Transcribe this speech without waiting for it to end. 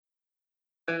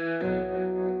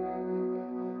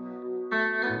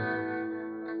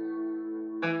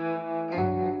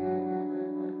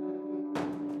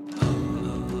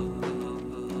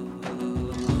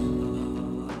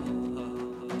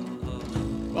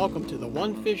Welcome to the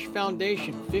One Fish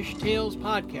Foundation Fish Tales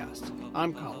podcast.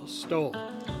 I'm Colin Stoll,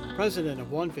 president of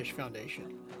One Fish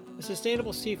Foundation, a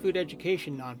sustainable seafood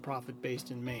education nonprofit based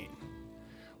in Maine.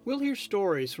 We'll hear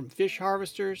stories from fish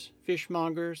harvesters,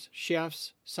 fishmongers,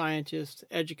 chefs, scientists,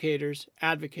 educators,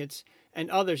 advocates, and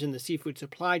others in the seafood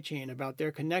supply chain about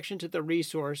their connection to the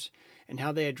resource and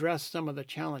how they address some of the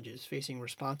challenges facing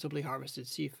responsibly harvested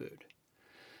seafood.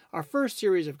 Our first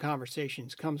series of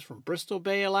conversations comes from Bristol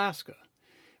Bay, Alaska,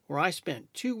 where I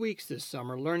spent 2 weeks this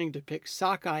summer learning to pick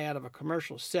sockeye out of a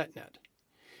commercial set net.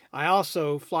 I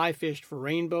also fly fished for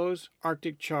rainbows,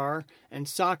 Arctic char, and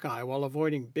sockeye while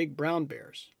avoiding big brown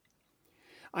bears.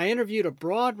 I interviewed a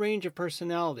broad range of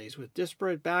personalities with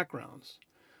disparate backgrounds,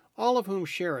 all of whom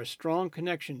share a strong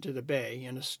connection to the bay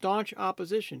and a staunch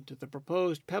opposition to the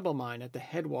proposed pebble mine at the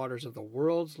headwaters of the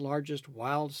world's largest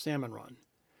wild salmon run.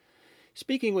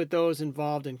 Speaking with those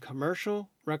involved in commercial,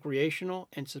 recreational,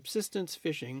 and subsistence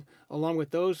fishing, along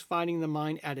with those fighting the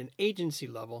mine at an agency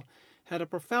level, had a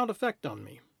profound effect on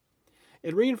me.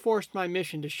 It reinforced my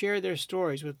mission to share their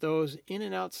stories with those in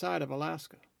and outside of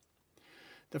Alaska.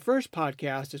 The first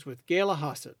podcast is with Gayla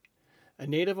Hassett, a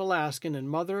native Alaskan and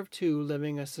mother of two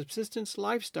living a subsistence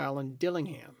lifestyle in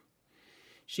Dillingham.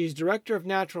 She's Director of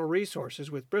Natural Resources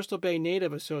with Bristol Bay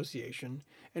Native Association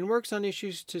and works on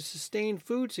issues to sustain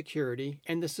food security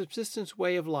and the subsistence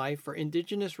way of life for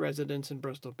Indigenous residents in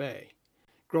Bristol Bay.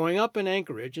 Growing up in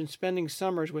Anchorage and spending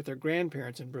summers with her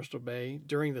grandparents in Bristol Bay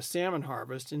during the salmon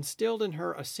harvest instilled in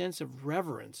her a sense of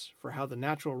reverence for how the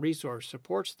natural resource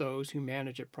supports those who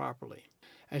manage it properly.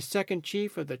 As second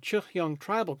chief of the Chukyoung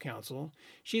Tribal Council,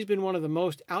 she's been one of the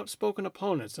most outspoken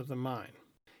opponents of the mine.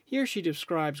 Here she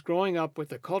describes growing up with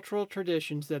the cultural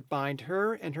traditions that bind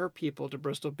her and her people to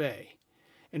Bristol Bay,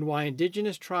 and why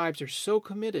Indigenous tribes are so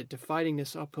committed to fighting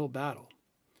this uphill battle.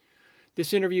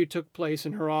 This interview took place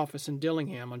in her office in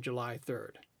Dillingham on July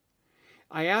 3rd.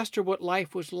 I asked her what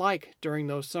life was like during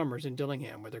those summers in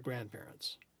Dillingham with her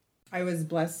grandparents. I was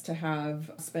blessed to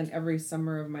have spent every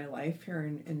summer of my life here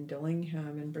in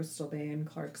Dillingham, in Bristol Bay and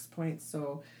Clark's Point,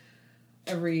 so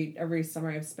every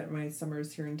summer I've spent my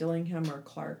summers here in Dillingham or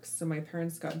Clark's. So my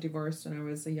parents got divorced when I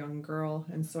was a young girl,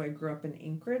 and so I grew up in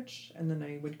Anchorage, and then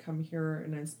I would come here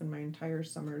and I'd spend my entire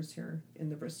summers here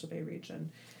in the Bristol Bay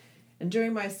region. And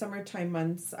during my summertime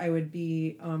months, I would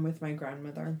be with my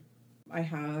grandmother. I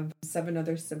have 7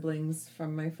 other siblings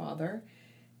from my father,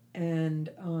 and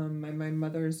I'm my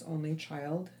mother's only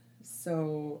child.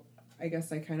 So I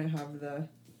guess I kind of have the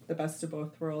best of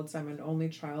both worlds. I'm an only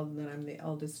child, and then I'm the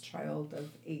eldest child of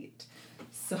 8.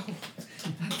 So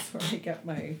that's where I get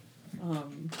my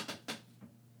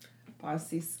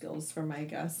bossy skills from, I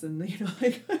guess. And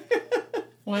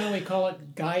Why don't we call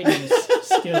it guidance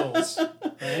skills,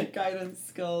 right? Guidance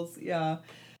skills, yeah.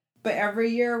 But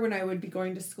every year when I would be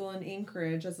going to school in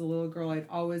Anchorage as a little girl, I'd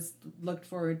always looked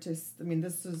forward to,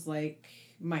 this was like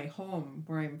my home,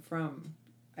 where I'm from.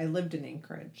 I lived in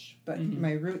Anchorage, but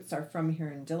my roots are from here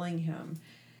in Dillingham.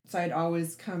 So I'd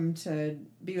always come to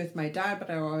be with my dad,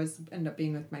 but I would always end up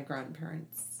being with my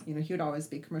grandparents. He would always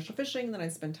be commercial fishing, and then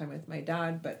I'd spend time with my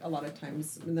dad, but a lot of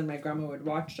times, and then my grandma would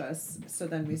watch us. So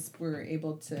then we were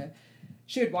able to,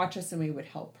 she would watch us and we would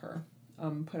help her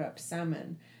put up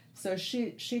salmon. So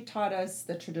she taught us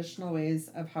the traditional ways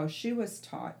of how she was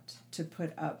taught to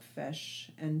put up fish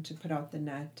and to put out the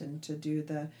net and to do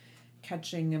the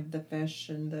catching of the fish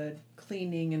and the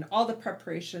cleaning and all the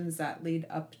preparations that lead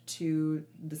up to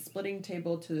the splitting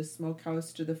table, to the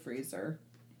smokehouse, to the freezer,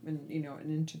 and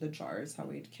and into the jars, how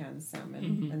we'd can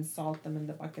salmon and salt them in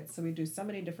the buckets. So we do so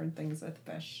many different things with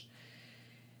fish.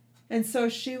 And so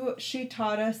she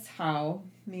taught us how,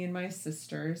 me and my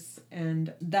sisters,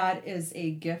 and that is a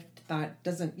gift that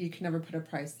you can never put a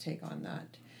price tag on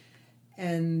that.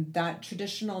 And that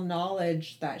traditional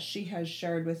knowledge that she has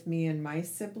shared with me and my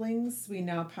siblings, we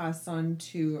now pass on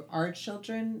to our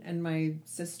children, and my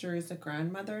sister is a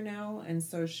grandmother now, and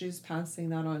so she's passing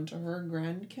that on to her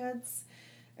grandkids.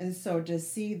 And so to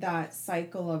see that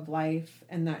cycle of life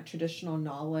and that traditional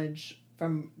knowledge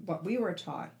from what we were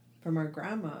taught from our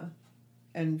grandma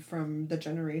and from the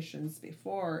generations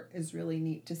before is really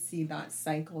neat to see that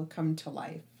cycle come to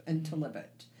life and to live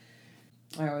it.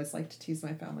 I always like to tease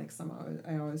my family because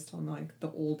I always tell them like the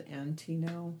old auntie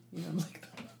now. I'm like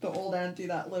the old auntie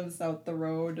that lives out the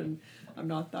road, and I'm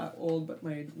not that old, but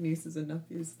my nieces and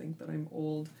nephews think that I'm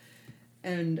old.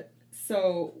 And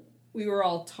so we were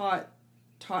all taught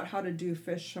how to do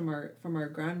fish from our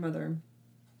grandmother.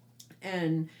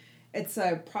 And it's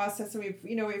a process, and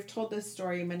we've told this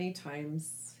story many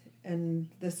times, and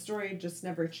the story just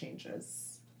never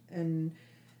changes. And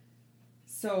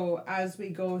so as we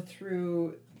go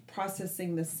through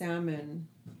processing the salmon,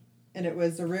 and it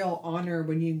was a real honor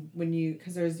when you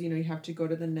because there's you have to go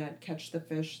to the net, catch the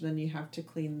fish, then you have to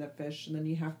clean the fish, and then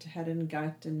you have to head and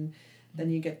gut, and then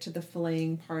you get to the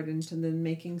filleting part, and then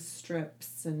making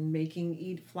strips and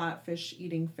making flatfish,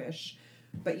 eating fish.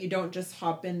 But you don't just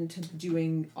hop into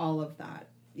doing all of that.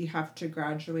 You have to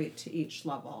graduate to each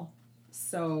level.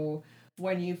 So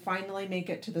when you finally make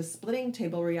it to the splitting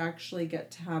table where you actually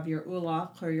get to have your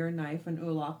ulach or your knife, and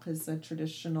ulach is a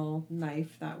traditional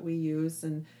knife that we use,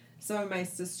 and some of my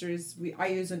sisters, I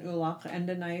use an ulach and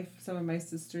a knife. Some of my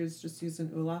sisters just use an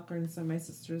ulach, and some of my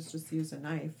sisters just use a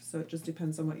knife. So it just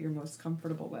depends on what you're most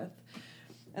comfortable with.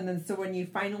 And then so when you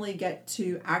finally get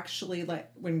to actually,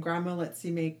 when grandma lets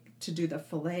you do the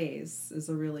fillets is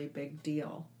a really big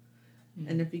deal.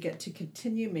 Mm. And if you get to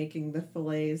continue making the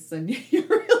fillets, then you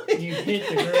really... You hit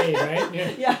the grade,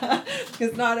 right? Yeah.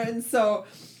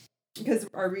 Because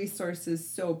our resource is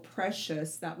so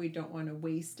precious that we don't want to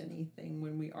waste anything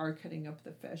when we are cutting up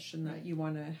the fish, and that you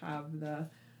want to have the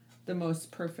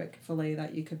most perfect fillet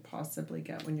that you could possibly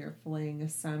get when you're filleting a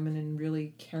salmon, and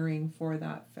really caring for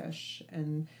that fish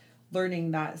and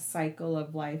learning that cycle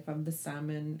of life of the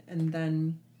salmon. And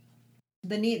then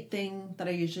the neat thing that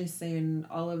I usually say in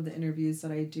all of the interviews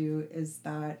that I do is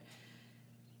that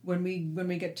when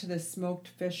we get to the smoked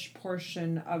fish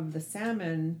portion of the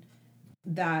salmon,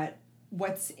 that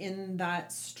what's in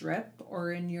that strip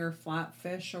or in your flat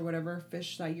fish or whatever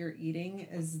fish that you're eating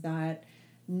is that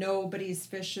nobody's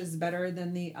fish is better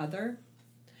than the other.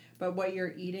 But what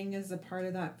you're eating as a part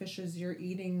of that fish is you're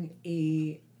eating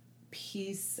a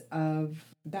piece of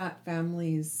that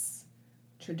family's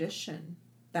tradition,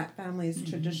 that family's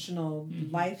traditional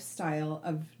lifestyle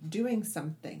of doing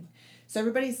something. So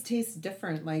everybody's tastes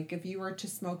different. Like if you were to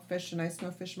smoke fish and I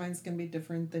smoke fish, mine's going to be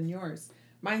different than yours.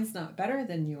 Mine's not better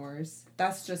than yours.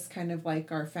 That's just kind of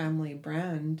like our family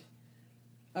brand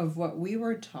of what we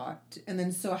were taught. And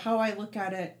then so how I look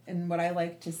at it and what I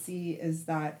like to see is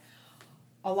that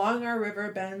along our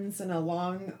river bends and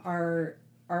along our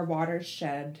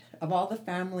watershed, of all the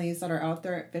families that are out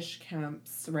there at fish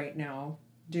camps right now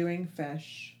doing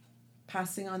fish,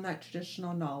 passing on that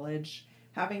traditional knowledge,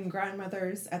 having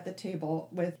grandmothers at the table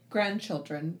with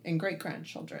grandchildren and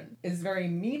great-grandchildren is very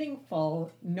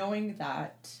meaningful, knowing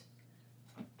that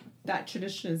that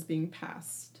tradition is being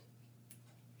passed.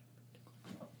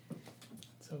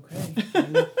 It's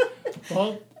okay.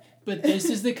 Well, but this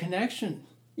is the connection,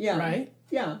 yeah. Right?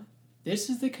 Yeah. This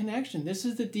is the connection. This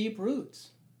is the deep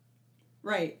roots.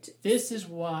 Right. This is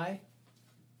why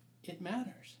it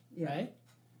matters, right?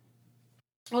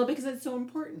 Well, because it's so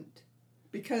important.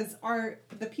 Because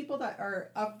the people that are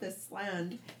of this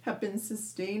land have been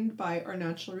sustained by our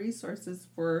natural resources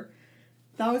for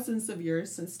thousands of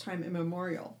years, since time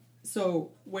immemorial.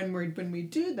 So when we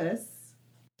do this,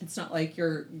 it's not like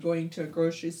you're going to a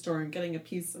grocery store and getting a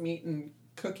piece of meat and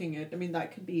cooking it. I mean,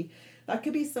 that could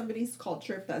be somebody's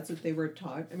culture if that's what they were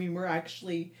taught. I mean, we're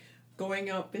actually going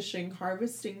out fishing,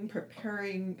 harvesting,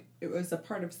 preparing. It was a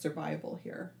part of survival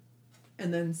here.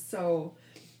 And then so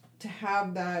to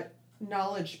have that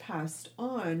knowledge passed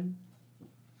on,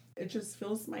 it just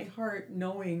fills my heart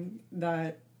knowing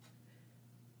that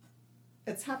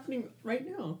it's happening right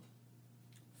now.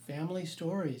 Family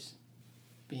stories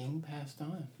being passed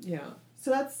on. Yeah. So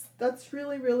that's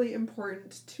really, really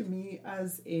important to me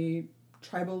as a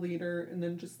tribal leader, and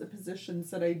then just the positions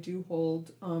that I do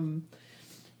hold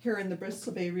here in the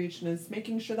Bristol Bay region is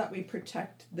making sure that we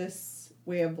protect this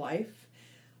way of life.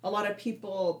 A lot of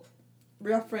people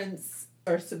reference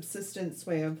our subsistence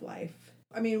way of life.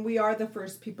 I mean, we are the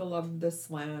first people of this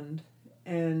land.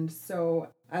 And so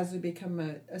as we become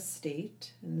a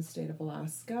state in the state of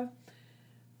Alaska,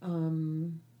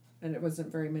 and it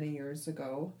wasn't very many years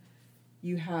ago,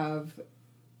 you have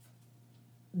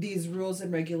these rules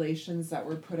and regulations that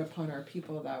were put upon our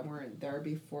people that weren't there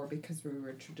before, because we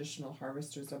were traditional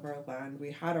harvesters of our land.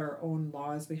 We had our own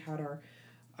laws. We had our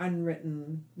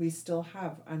we still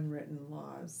have unwritten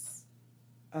laws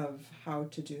of how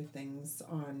to do things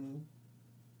on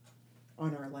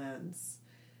our lands,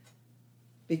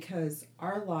 because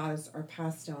our laws are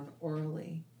passed down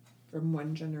orally from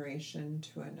one generation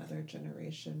to another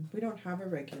generation. We don't have a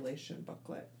regulation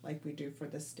booklet like we do for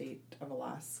the state of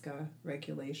Alaska,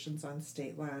 regulations on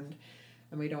state land,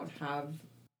 and we don't have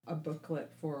a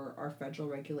booklet for our federal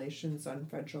regulations on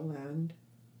federal land.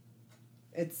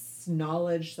 It's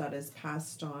knowledge that is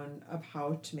passed on of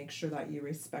how to make sure that you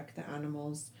respect the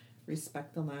animals,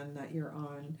 respect the land that you're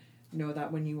on. Know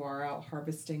that when you are out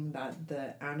harvesting, that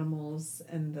the animals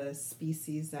and the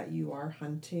species that you are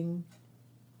hunting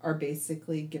are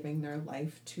basically giving their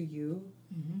life to you.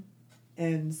 Mm-hmm.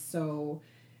 And so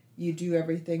You do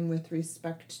everything with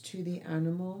respect to the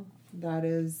animal. That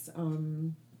is,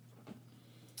 and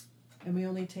we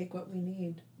only take what we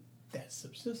need. That's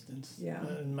subsistence. Yeah.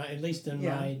 At least in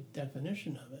my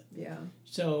definition of it. Yeah.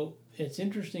 So it's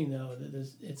interesting, though, that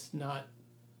it's not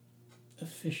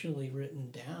officially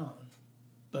written down,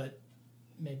 but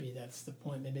maybe that's the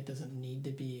point. Maybe it doesn't need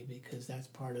to be, because that's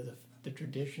part of the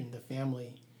tradition, the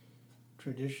family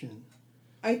tradition.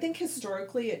 I think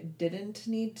historically it didn't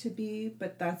need to be,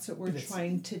 but that's what we're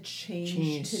trying to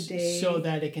change today. So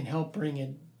that it can help bring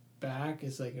it back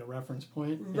as like a reference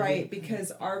point. Right,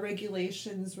 because our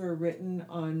regulations were written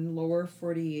on lower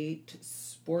 48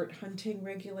 sport hunting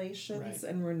regulations,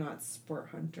 and we're not sport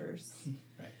hunters.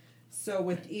 Right. So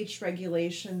with each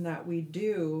regulation that we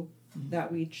do,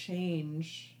 that we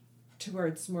change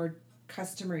towards more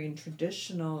customary and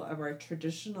traditional of our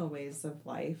traditional ways of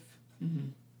life,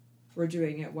 we're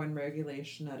doing it one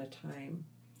regulation at a time.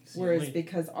 Whereas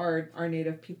because our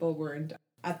native people weren't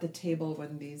at the table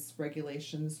when these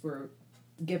regulations were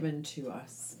given to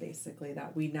us, basically,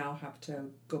 that we now have to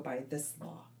go by this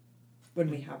law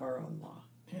when we have our own law.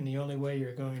 And the only way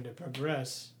you're going to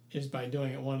progress is by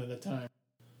doing it one at a time.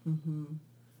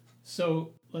 So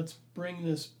let's bring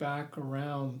this back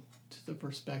around to the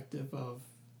perspective of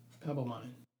Pebble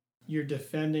Mine. You're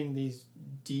defending these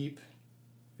deep,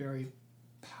 very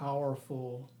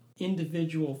powerful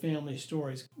individual family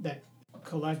stories that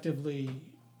collectively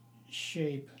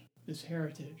shape this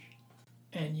heritage.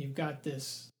 And you've got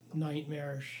this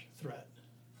nightmarish threat.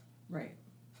 Right.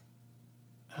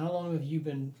 How long have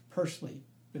you personally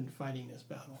been fighting this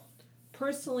battle?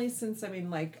 Personally, since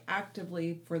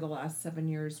actively for the last 7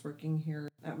 years working here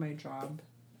at my job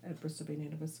at Bristol Bay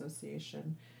Native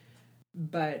Association.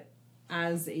 But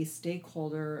as a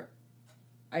stakeholder,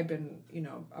 I've been,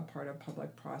 a part of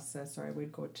public process, or I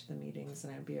would go to the meetings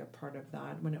and I'd be a part of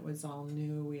that. When it was all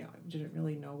new, we didn't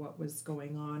really know what was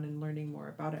going on, and learning more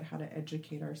about it, how to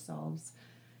educate ourselves.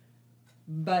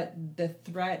 But the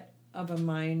threat of a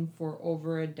mine for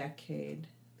over a decade,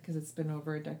 because it's been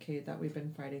over a decade that we've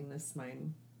been fighting this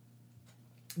mine,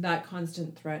 that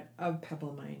constant threat of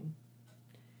Pebble Mine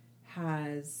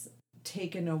has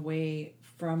taken away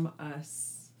from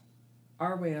us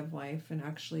our way of life and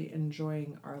actually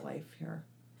enjoying our life here,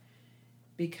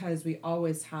 because we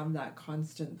always have that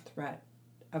constant threat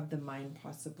of the mine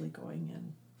possibly going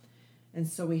in. And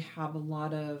so we have a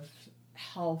lot of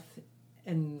health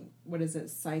and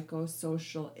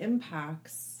psychosocial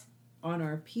impacts on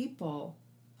our people.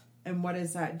 And what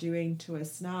is that doing to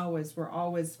us now is we're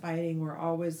always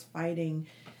fighting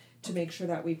to make sure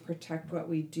that we protect what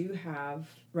we do have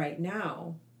right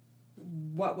now.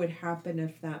 What would happen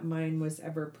if that mine was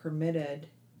ever permitted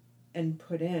and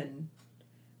put in?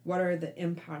 What are the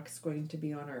impacts going to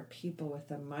be on our people with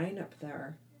the mine up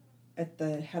there at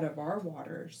the head of our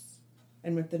waters?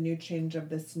 And with the new change of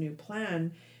this new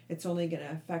plan, it's only going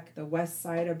to affect the west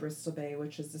side of Bristol Bay,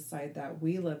 which is the side that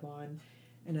we live on,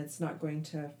 and it's not going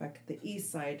to affect the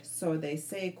east side. So they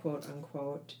say, quote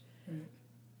unquote. Right.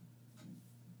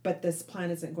 But this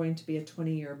plan isn't going to be a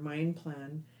 20-year mine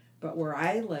plan. But where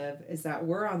I live is that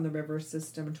we're on the river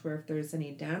system, to where if there's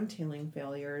any dam tailing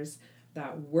failures,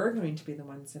 that we're going to be the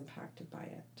ones impacted by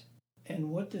it. And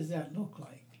what does that look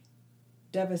like?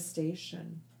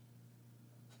 Devastation.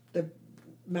 The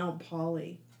Mount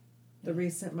Poly, the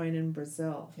recent mine in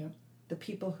Brazil, the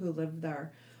people who live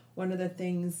there. One of the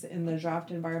things in the draft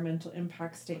environmental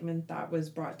impact statement that was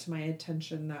brought to my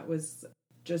attention that was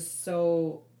just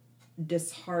so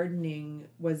disheartening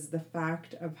was the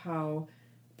fact of how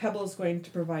Pebble is going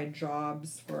to provide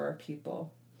jobs for our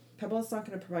people. Pebble is not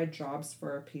going to provide jobs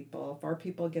for our people. If our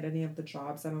people get any of the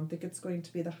jobs, I don't think it's going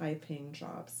to be the high-paying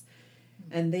jobs.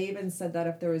 And they even said that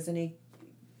if there was any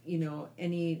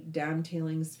dam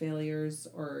tailings failures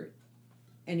or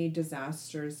any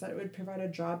disasters, that it would provide a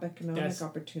job economic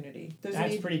opportunity.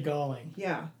 That's pretty galling.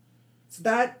 Yeah. So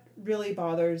that really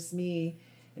bothers me.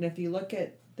 And if you look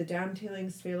at the dam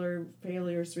tailings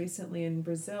failures recently in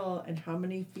Brazil, and how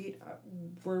many feet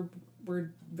were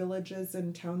villages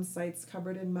and town sites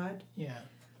covered in mud? Yeah.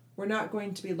 We're not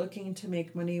going to be looking to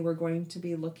make money. We're going to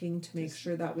be looking to make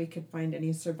sure that we could find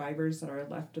any survivors that are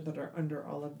left or that are under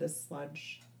all of this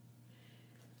sludge.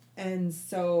 And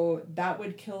so that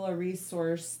would kill a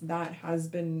resource that has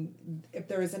been, if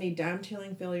there was any dam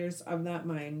tailing failures of that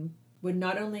mine, would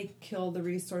not only kill the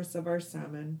resource of our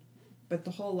salmon, but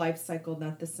the whole life cycle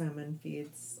that the salmon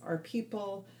feeds our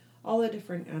people, all the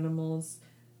different animals,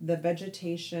 the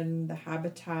vegetation, the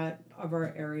habitat of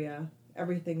our area,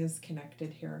 everything is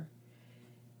connected here.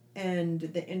 And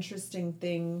the interesting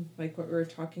thing, like what we were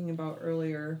talking about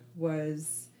earlier,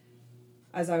 was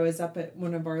as I was up at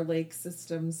one of our lake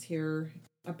systems here,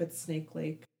 up at Snake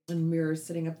Lake, and we were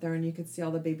sitting up there and you could see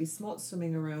all the baby smolts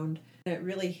swimming around. And it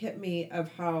really hit me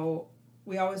of how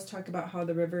we always talk about how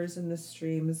the rivers and the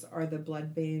streams are the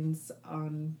blood veins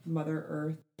on Mother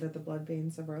Earth. They're the blood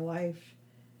veins of our life.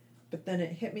 But then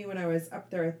it hit me when I was up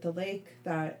there at the lake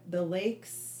that the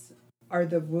lakes are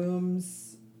the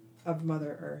wombs of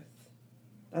Mother Earth.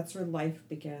 That's where life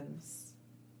begins.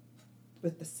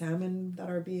 With the salmon that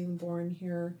are being born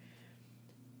here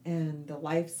and the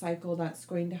life cycle that's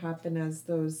going to happen as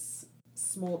those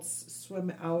smolts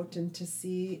swim out into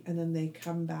sea and then they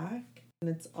come back. And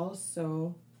it's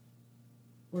also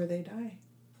where they die.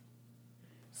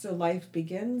 So life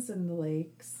begins in the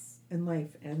lakes and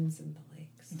life ends in the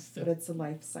lakes. But it's a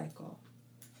life cycle.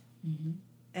 Mm-hmm.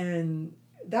 And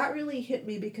that really hit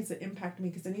me because it impacted me,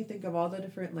 because then you think of all the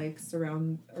different lakes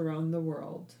around the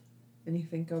world and you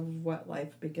think of what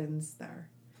life begins there.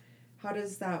 How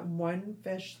does that one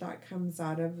fish that comes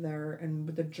out of there and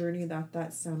the journey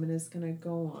that salmon is going to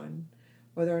go on,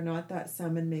 whether or not that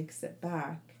salmon makes it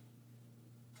back,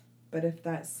 but if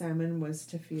that salmon was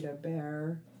to feed a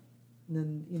bear,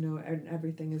 then, and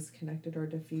everything is connected, or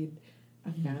to feed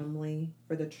a family,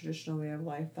 or the traditional way of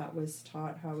life that was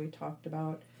taught, how we talked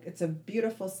about. It's a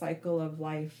beautiful cycle of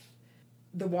life.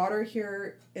 The water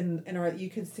here in our, you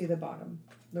can see the bottom.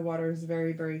 The water is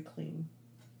very, very clean.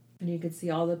 And you could see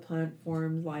all the plant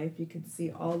form life. You could see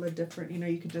all the different,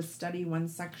 you could just study one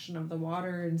section of the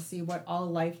water and see what all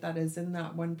life that is in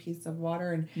that one piece of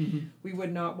water. And we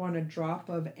would not want a drop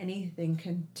of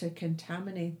anything to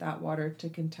contaminate that water, to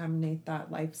contaminate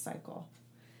that life cycle.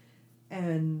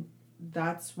 And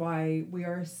that's why we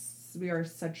are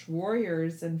such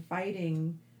warriors and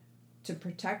fighting to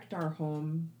protect our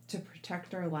home, to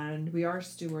protect our land. We are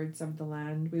stewards of the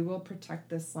land. We will protect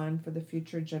this land for the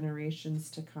future generations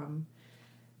to come.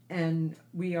 And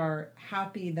we are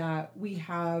happy that we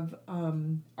have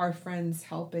our friends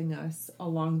helping us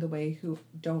along the way who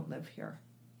don't live here,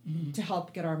 to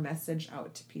help get our message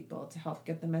out to people, to help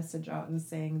get the message out and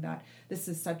saying that this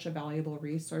is such a valuable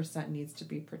resource that needs to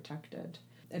be protected.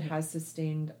 It has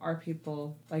sustained our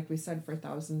people, like we said, for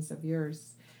thousands of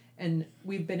years. And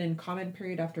we've been in comment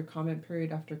period after comment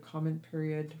period after comment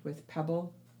period with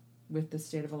Pebble, with the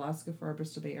state of Alaska for our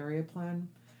Bristol Bay Area Plan,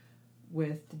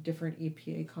 with different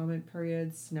EPA comment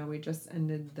periods. Now we just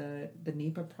ended the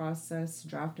NEPA process,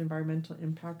 draft environmental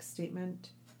impact statement.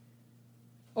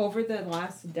 Over the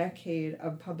last decade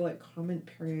of public comment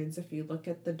periods, if you look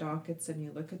at the dockets and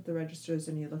you look at the registers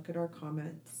and you look at our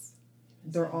comments,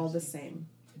 they're all the same.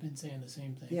 They've been saying the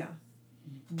same thing. Yeah.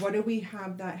 What do we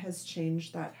have that has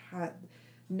changed that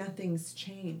nothing's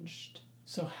changed?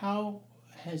 So how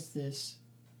has this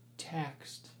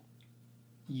taxed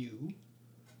you,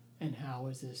 and how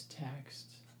has this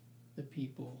taxed the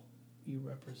people you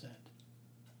represent?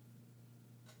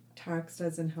 Taxed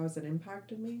as in how has it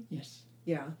impacted me? Yes.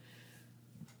 Yeah.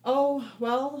 Oh,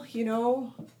 well,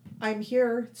 I'm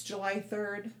here. It's July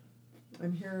 3rd.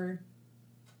 I'm here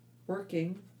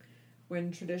working when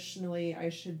traditionally I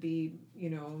should be,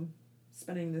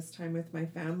 spending this time with my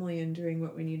family and doing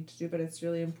what we need to do. But it's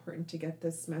really important to get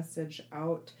this message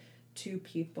out to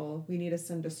people. We need to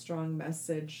send a strong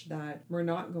message that we're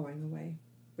not going away.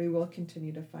 We will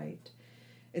continue to fight.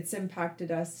 It's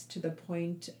impacted us to the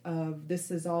point of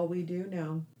this is all we do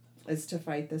now, is to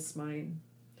fight this mine.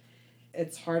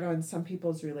 It's hard on some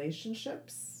people's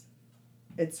relationships.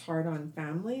 It's hard on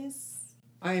families.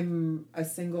 I'm a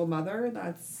single mother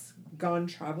that's gone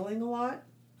traveling a lot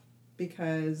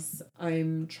because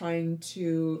I'm trying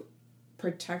to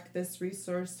protect this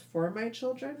resource for my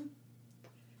children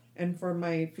and for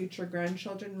my future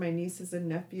grandchildren, my nieces and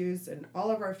nephews, and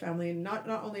all of our family, not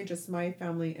only just my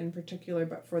family in particular,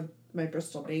 but for my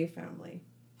Bristol Bay family.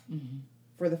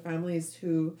 For the families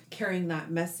who carrying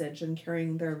that message and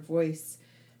carrying their voice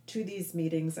to these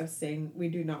meetings of saying, we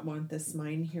do not want this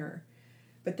mine here.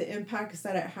 But the impacts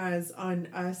that it has on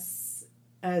us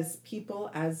as people,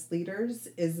 as leaders,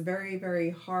 is very, very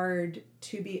hard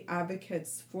to be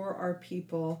advocates for our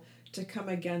people, to come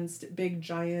against big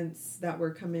giants that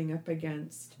we're coming up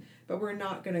against. But we're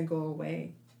not going to go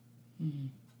away.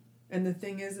 And the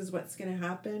thing is what's going to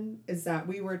happen is that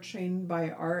we were trained by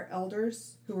our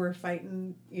elders who were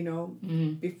fighting,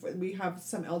 before. We have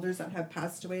some elders that have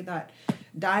passed away that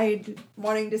died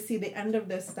wanting to see the end of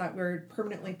this, that we're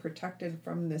permanently protected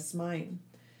from this mine.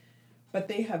 But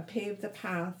they have paved the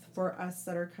path for us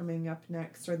that are coming up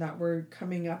next, or that we're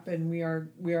coming up and we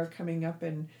are coming up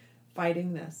and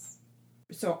fighting this.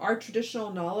 So our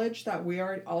traditional knowledge that we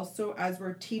are also, as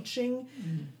we're teaching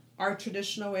our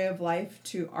traditional way of life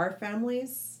to our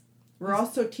families, We're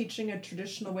also teaching a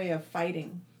traditional way of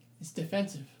fighting. It's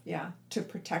defensive. Yeah, to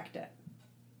protect it.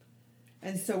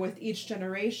 And so with each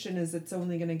generation it's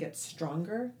only going to get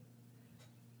stronger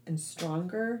and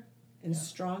stronger and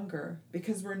stronger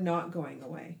because we're not going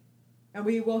away. And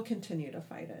we will continue to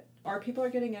fight it. Our people are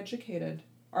getting educated.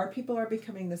 Our people are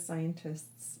becoming the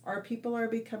scientists. Our people are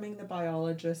becoming the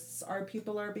biologists. Our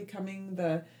people are becoming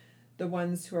the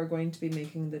ones who are going to be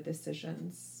making the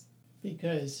decisions.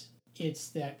 Because it's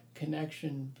that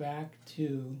connection back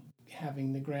to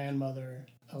having the grandmother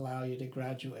allow you to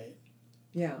graduate.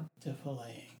 Yeah. To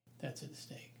filleting. That's at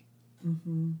stake.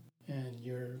 Mm-hmm. And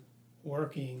you're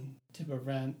working to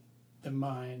prevent the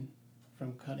mine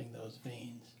from cutting those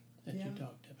veins that you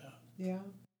talked about. Yeah.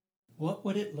 What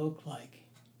would it look like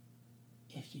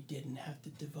if you didn't have to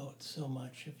devote so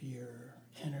much of your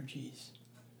energies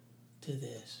to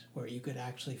this, where you could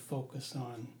actually focus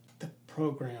on the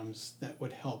programs that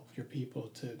would help your people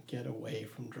to get away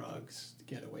from drugs, to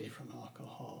get away from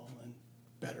alcohol, and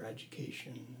better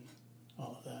education, and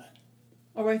all of that?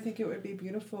 Oh, I think it would be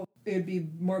beautiful. It would be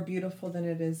more beautiful than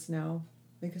it is now,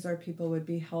 because our people would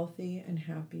be healthy and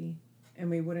happy, and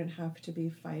we wouldn't have to be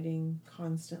fighting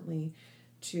constantly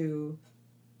to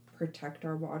protect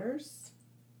our waters,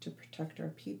 to protect our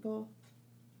people.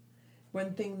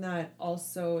 One thing that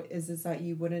also is that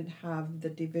you wouldn't have the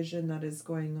division that is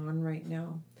going on right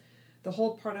now. The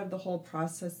whole part of the whole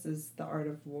process is the art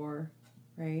of war,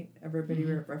 right? Everybody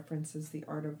references the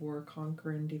art of war,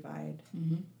 conquer and divide.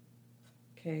 Mm-hmm.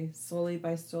 Okay, slowly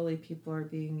by slowly, people are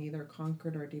being either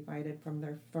conquered or divided from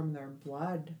their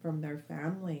blood, from their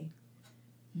family,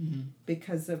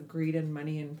 because of greed and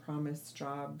money and promised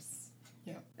jobs.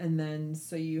 Yeah. And then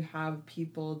so you have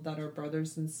people that are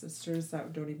brothers and sisters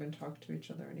that don't even talk to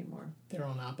each other anymore. They're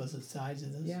on opposite sides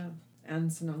of this. Yeah,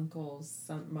 aunts and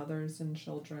uncles, mothers and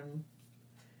children.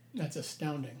 That's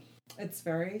astounding. It's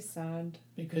very sad.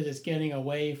 Because it's getting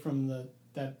away from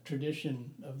that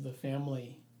tradition of the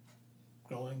family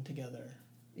growing together,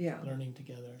 learning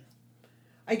together.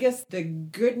 I guess the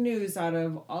good news out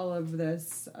of all of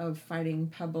this of fighting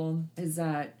Pebble is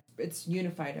that it's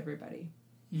unified everybody.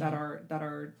 That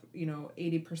are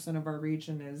 80% of our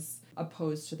region is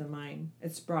opposed to the mine.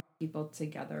 It's brought people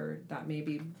together that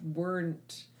maybe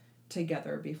weren't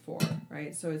together before,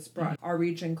 right? So it's brought our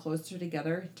region closer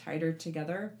together, tighter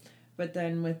together. But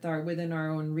then within our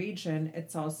own region,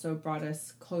 it's also brought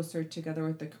us closer together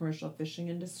with the commercial fishing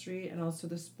industry and also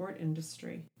the sport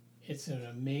industry. It's an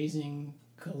amazing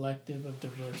collective of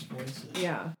diverse voices.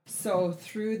 Yeah. So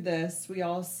through this, we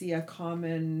all see a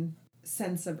common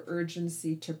sense of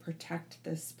urgency to protect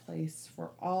this place for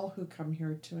all who come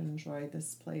here to enjoy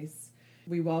this place.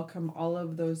 We welcome all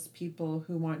of those people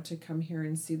who want to come here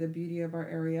and see the beauty of our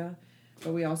area,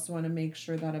 but we also want to make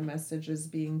sure that a message is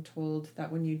being told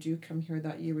that when you do come here,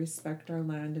 that you respect our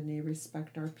land and you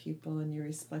respect our people and you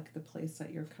respect the place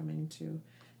that you're coming to,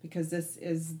 because this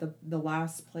is the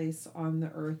last place on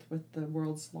the earth with the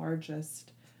world's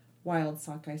largest wild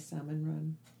sockeye salmon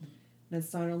run. And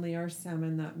it's not only our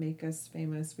salmon that make us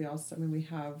famous. We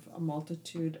have a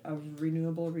multitude of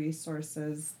renewable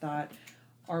resources that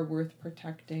are worth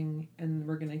protecting, and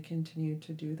we're going to continue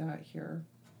to do that here.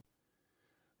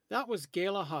 That was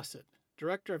Gayla Hossett,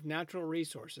 Director of Natural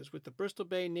Resources with the Bristol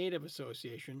Bay Native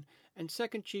Association and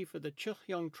Second Chief of the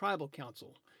Chilhyung Tribal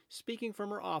Council, speaking from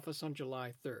her office on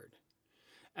July 3rd.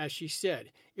 As she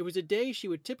said, it was a day she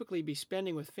would typically be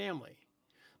spending with family.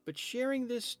 But sharing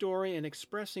this story and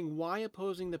expressing why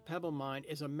opposing the Pebble Mine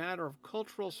is a matter of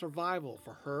cultural survival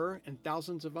for her and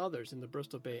thousands of others in the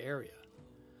Bristol Bay area.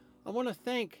 I want to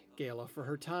thank Gayla for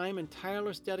her time and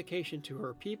tireless dedication to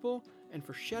her people and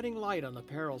for shedding light on the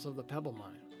perils of the Pebble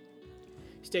Mine.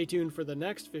 Stay tuned for the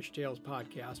next Fish Tales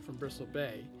podcast from Bristol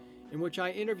Bay, in which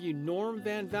I interview Norm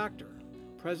Van Vactor,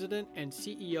 President and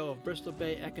CEO of Bristol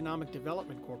Bay Economic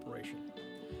Development Corporation.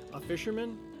 A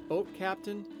fisherman, boat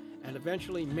captain, and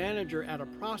eventually manager at a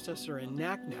processor in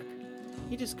Naknek,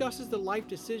 he discusses the life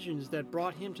decisions that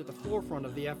brought him to the forefront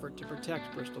of the effort to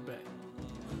protect Bristol Bay.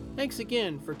 Thanks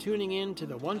again for tuning in to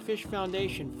the One Fish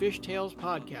Foundation Fish Tales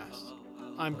podcast.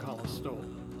 I'm Colin Stoll.